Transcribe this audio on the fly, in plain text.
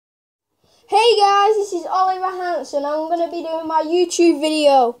Hey guys, this is Oliver Hanson. I'm going to be doing my YouTube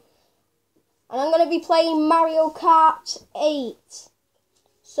video. And I'm going to be playing Mario Kart 8.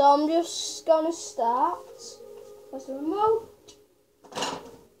 So I'm just going to start. Press the remote.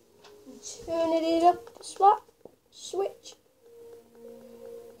 Turn it up a spot. Switch.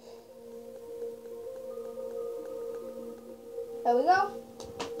 There we go.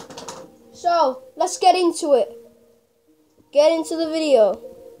 So, let's get into it. Get into the video.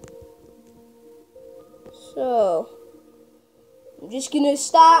 So, I'm just going to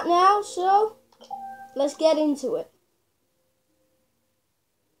start now, so let's get into it.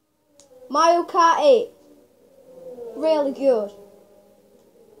 Mario Kart 8. Really good.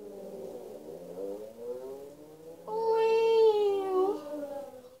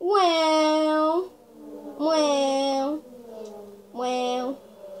 Wow. Wow. Wow.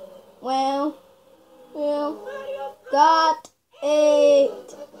 Wow. Wow. Got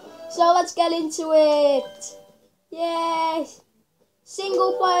it. So let's get into it. Yes.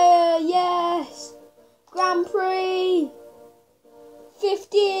 Single player. Yes. Grand Prix.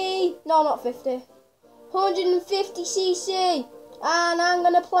 50. No, not 50. 150cc. And I'm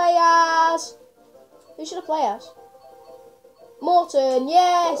going to play as... Who should I play as? Morton.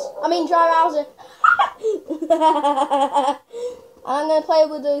 Yes. I mean, Dry Bowser. And I'm going to play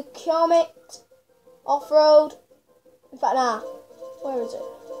with the Comet. Off-road. In fact, nah. Where is it?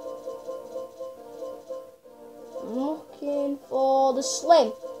 I'm looking for the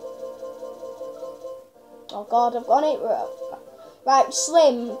Slim. Oh God, I've got it wrong. Right,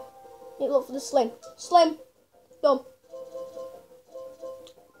 Slim. Need to look for the Slim. Slim. Done.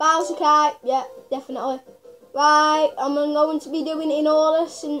 Bowser Kite. Yeah, definitely. Right, I'm going to be doing it in order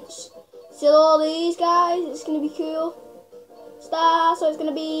since still all these guys. It's going to be cool. Star, so it's going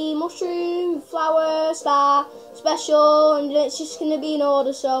to be mushroom, flower, star, special, and it's just going to be in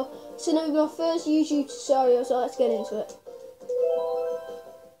order. So it's going to be my first YouTube tutorial, so let's get into it.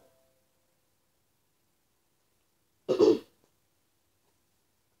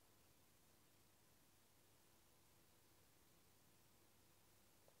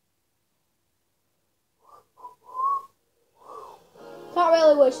 Can't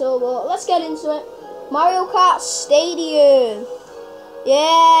really whistle, but let's get into it. Mario Kart Stadium.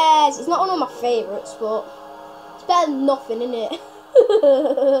 Yes, it's not one of my favourites, but it's better than nothing, isn't it?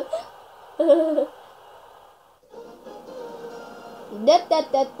 Da, da,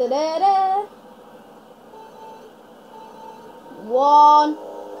 da, da, da, da. 1,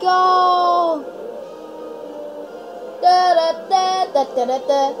 go! Da, da, da, da, da, da,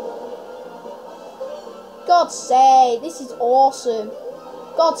 da. God's sake, this is awesome.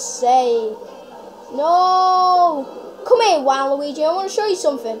 God's sake. No! Come here, Waluigi, I want to show you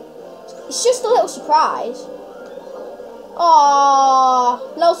something. It's just a little surprise.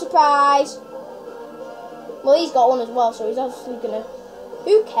 Oh, no surprise. Well, he's got one as well, so he's obviously gonna...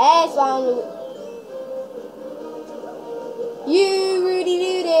 Who cares, Waluigi? You, Rudy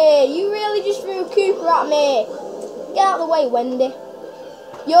Doody, you really just threw a Cooper at me. Get out of the way, Wendy.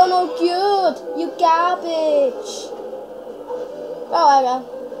 You're no good. You garbage. Oh, there we go.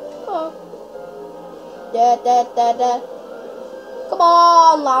 Oh. Da, da, da, da. Come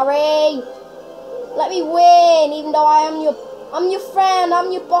on, Larry. Let me win, even though I'm your friend.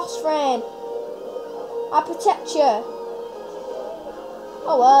 I'm your boss friend. I protect you.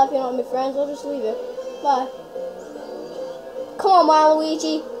 Oh well, if you're not my friends, I'll just leave it. Bye. Come on,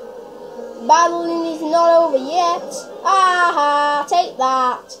 Waluigi. Battling is not over yet. Aha! Take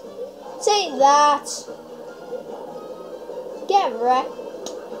that. Take that. Get wrecked.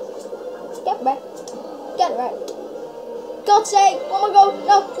 Get wrecked. Get wrecked. God's sake! Oh my God!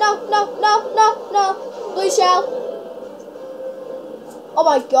 No! No! No! No! No! No! Blue shell. Oh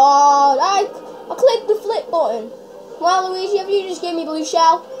my God! I clicked the flip button. Waluigi, have you just gave me blue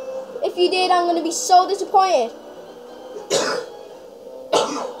shell? If you did, I'm gonna be so disappointed.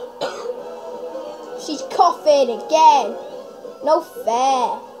 She's coughing again. No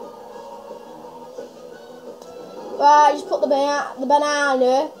fair. Right, just put the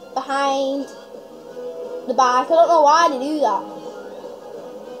banana behind the bike. I don't know why they do that.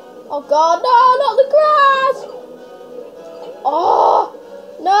 Oh God, no, not the grass. Oh,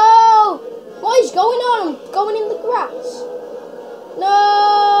 no. What is going on? I'm going in the grass.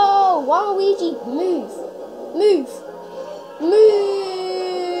 No. Waluigi, move. Move.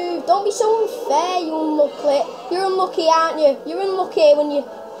 Move. Don't be so unfair, you unlucky. You're unlucky, aren't you? You're unlucky when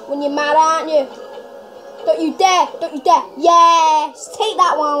you're mad, aren't you? Don't you dare. Don't you dare. Yes. Take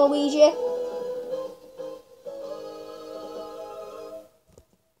that one, Waluigi.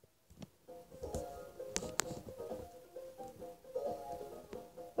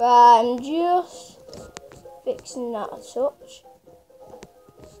 Right, I'm just fixing that a touch.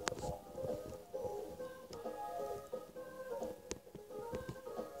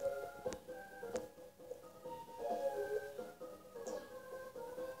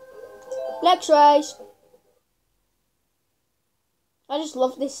 Next race. I just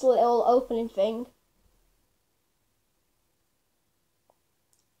love this little opening thing.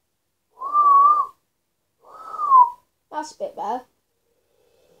 That's a bit better.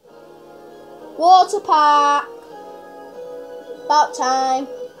 Water park. About time.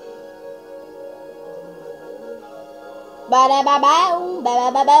 Ba-da-ba-bow,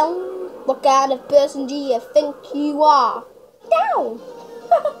 ba-da-ba-bow. What kind of person do you think you are? Down.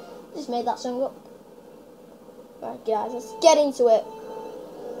 Just made that song up. Right, guys, let's get into it.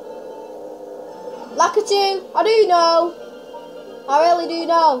 Lakitu, I do know. I really do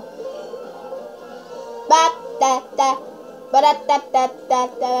know. Ba-da-da,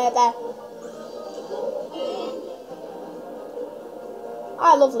 ba-da-da-da-da-da-da.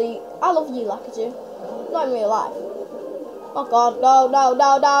 I love you, Lakitu. Not in real life. Oh God, no, no,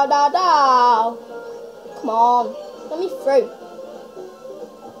 no, no, no, no. Come on, let me through.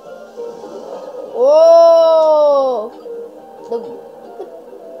 Whoa!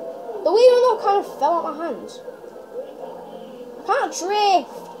 The wheel not kind of fell out my hands. I can't drift.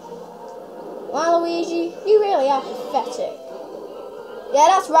 Waluigi, you really are pathetic. Yeah,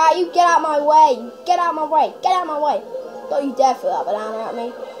 that's right. You get out my way. You get out my way. Get out my way. Don't you dare throw that banana at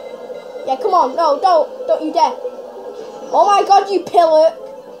me. Yeah, come on. No, don't you dare. Oh my God, you pillock.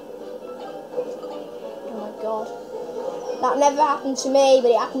 Oh my God. That never happened to me,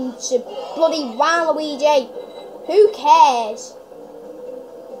 but it happened to bloody Waluigi. Who cares?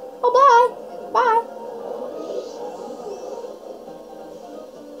 Oh, bye. Bye.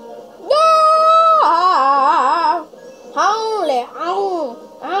 No! Holy,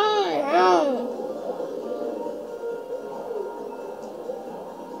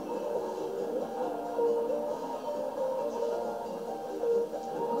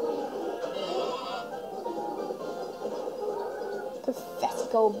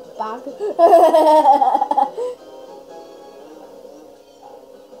 pathetic old bag.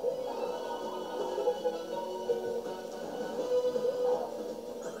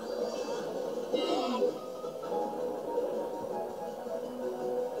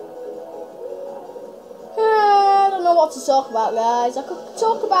 I don't know what to talk about, guys. I could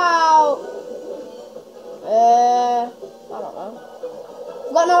talk about I don't know.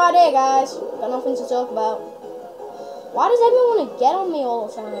 I've got no idea, guys. Got nothing to talk about. Why does everyone want to get on me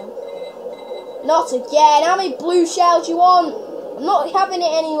all the time? Not again. How many blue shells do you want? I'm not having it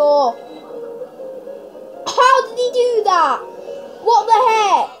anymore. How did he do that? What the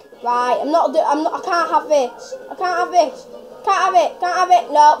heck? Right, I can't have this. I can't have this. Can't have it. Can't have it.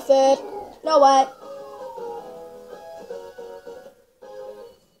 No, third. No way.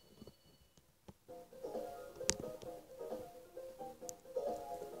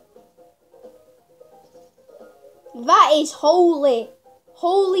 That is holy.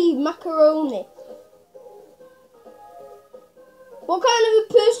 Holy macaroni. What kind of a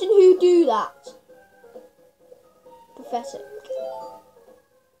person who do that? Pathetic.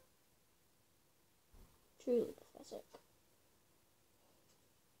 Truly pathetic.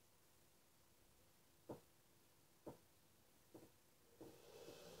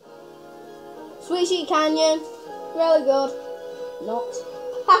 Sweet Sheet Canyon. Really good. Not.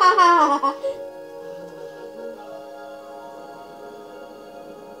 Ha ha ha.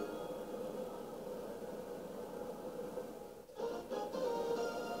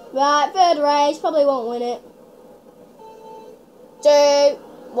 Right, third race, probably won't win it. 2,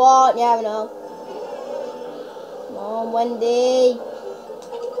 1, yeah, I know. Come on, Wendy.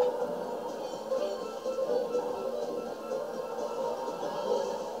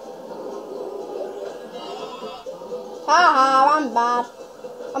 Haha, I'm bad.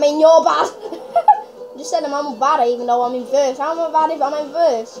 I mean, you're bad. I just said I'm bad even though I'm in first. How am I bad if I'm in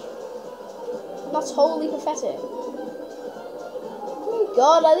first? That's wholly pathetic.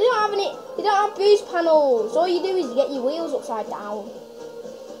 God, they don't have any. They don't have boost panels. All you do is you get your wheels upside down.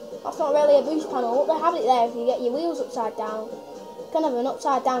 That's not really a boost panel. What they have it there if you get your wheels upside down? It's kind of an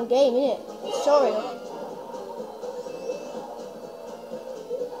upside down game, isn't it? Sorry.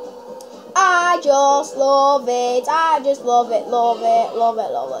 I just love it. I just love it. Love it. Love it.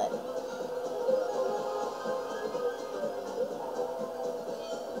 Love it.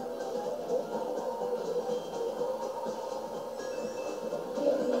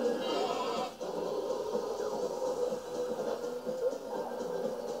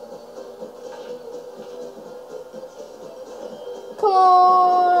 Come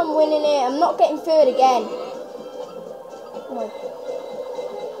on. not getting third again. Oh my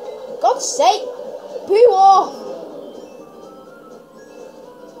God's sake. Poo off.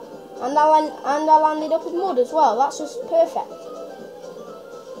 And I landed up in mud as well. That's just perfect.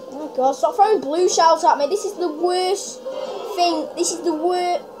 Oh my God, stop throwing blue shells at me. This is the worst thing. This is the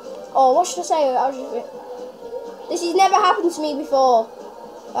worst. Oh, what should I say? This has never happened to me before.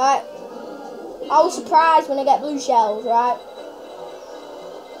 Right? I was surprised when I get blue shells, right?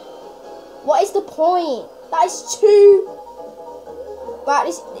 What is the point? That is too...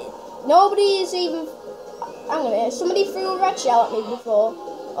 Right, nobody is even... Hang on a minute. Somebody threw a red shell at me before.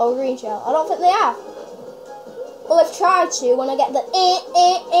 Or a green shell. I don't think they have. Well, they've tried to when I get the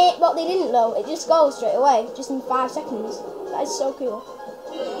but they didn't though. It just goes straight away. Just in 5 seconds. That is so cool.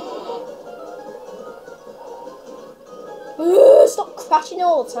 Stop crashing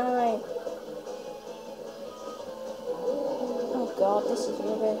all the time. Oh God, this is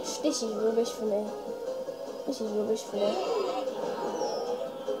rubbish. This is rubbish for me. This is rubbish for me.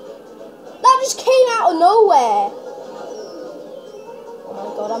 That just came out of nowhere. Oh my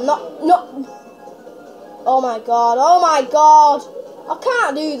God, I'm not. Oh my God, oh my God. I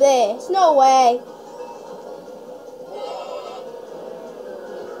can't do this. No way.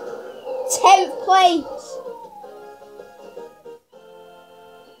 10th place.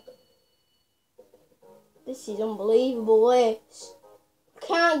 This is unbelievable, this. I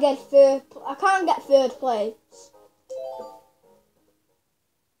can't get third place.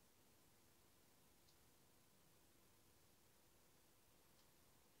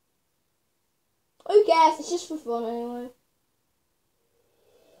 Who cares? It's just for fun anyway.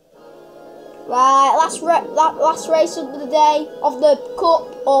 Right, last race of the day of the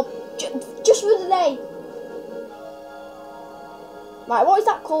cup, or just for the day. Right, what is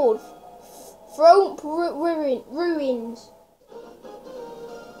that called? Front ruins.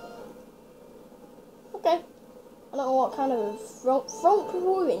 Okay. I don't know what kind of front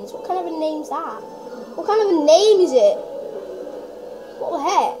ruins. What kind of a name's that? What kind of a name is it? What the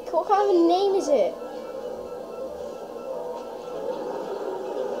heck? What kind of a name is it?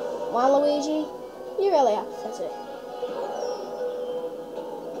 Wow, Luigi, you really are pathetic.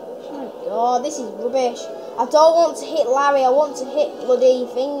 Oh my God, this is rubbish. I don't want to hit Larry. I want to hit bloody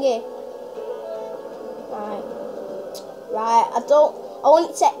thingy. Right. I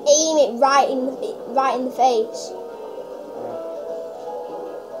want to aim it right in the face.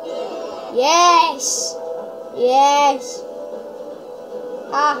 Yes. Yes.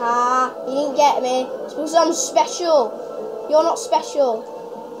 Haha, you didn't get me. It's because I'm special. You're not special.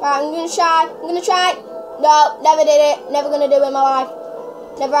 Right, I'm gonna try. No, never did it. Never gonna do it in my life.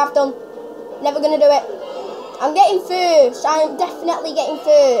 Never have done. Never gonna do it. I'm getting first. I am definitely getting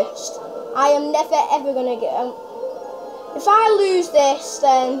first. I am never ever gonna get. If I lose this,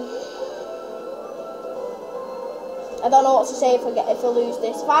 then I don't know what to say if I lose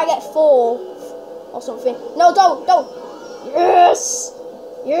this. If I get 4th or something. No, don't. Yes.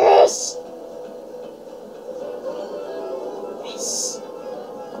 Yes. Yes.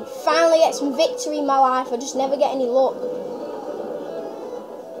 I finally get some victory in my life. I just never get any luck.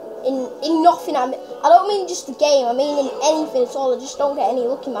 In nothing. I don't mean just the game. I mean in anything at all. I just don't get any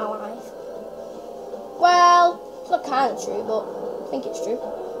luck in my life. Well, it's not kind of true, but I think it's true.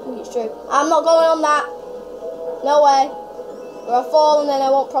 I'm not going on that. No way. Or I'll fall and then I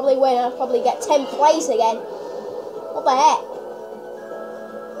won't probably win. I'll probably get 10th place again. What the heck?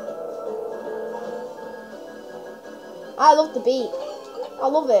 I love the beat. I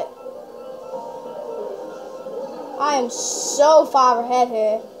love it. I am so far ahead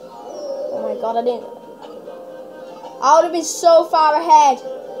here. Oh my God, I would have been so far ahead.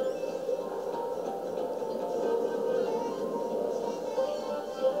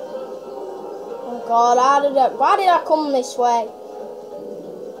 Oh God, why did I come this way?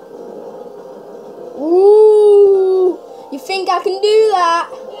 Ooh, you think I can do that?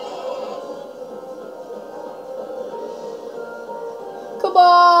 Come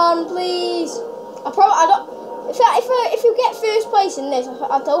on, please. If you get first place in this,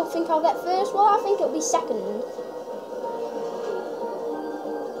 I don't think I'll get first. Well, I think it'll be second.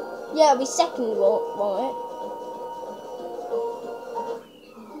 Yeah, it'll be second, won't it?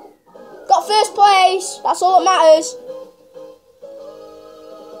 Got first place. That's all that matters.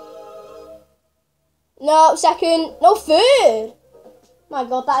 No, second. No, third. My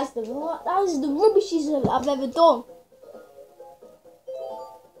God, that is the rubbishes I've ever done.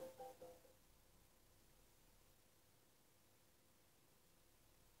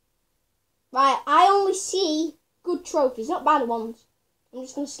 Right, I only see good trophies, not bad ones. I'm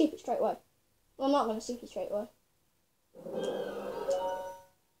just going to skip it straight away. Well, I'm not going to skip it straight away.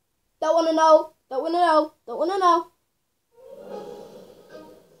 Don't want to know. Don't want to know. Don't want to know.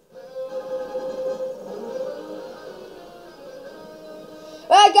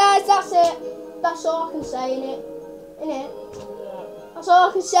 Right, guys, that's it. That's all I can say, innit? That's all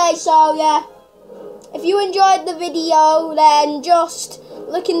I can say, so yeah. If you enjoyed the video, then just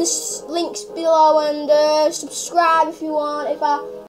look in the links below and subscribe if you want.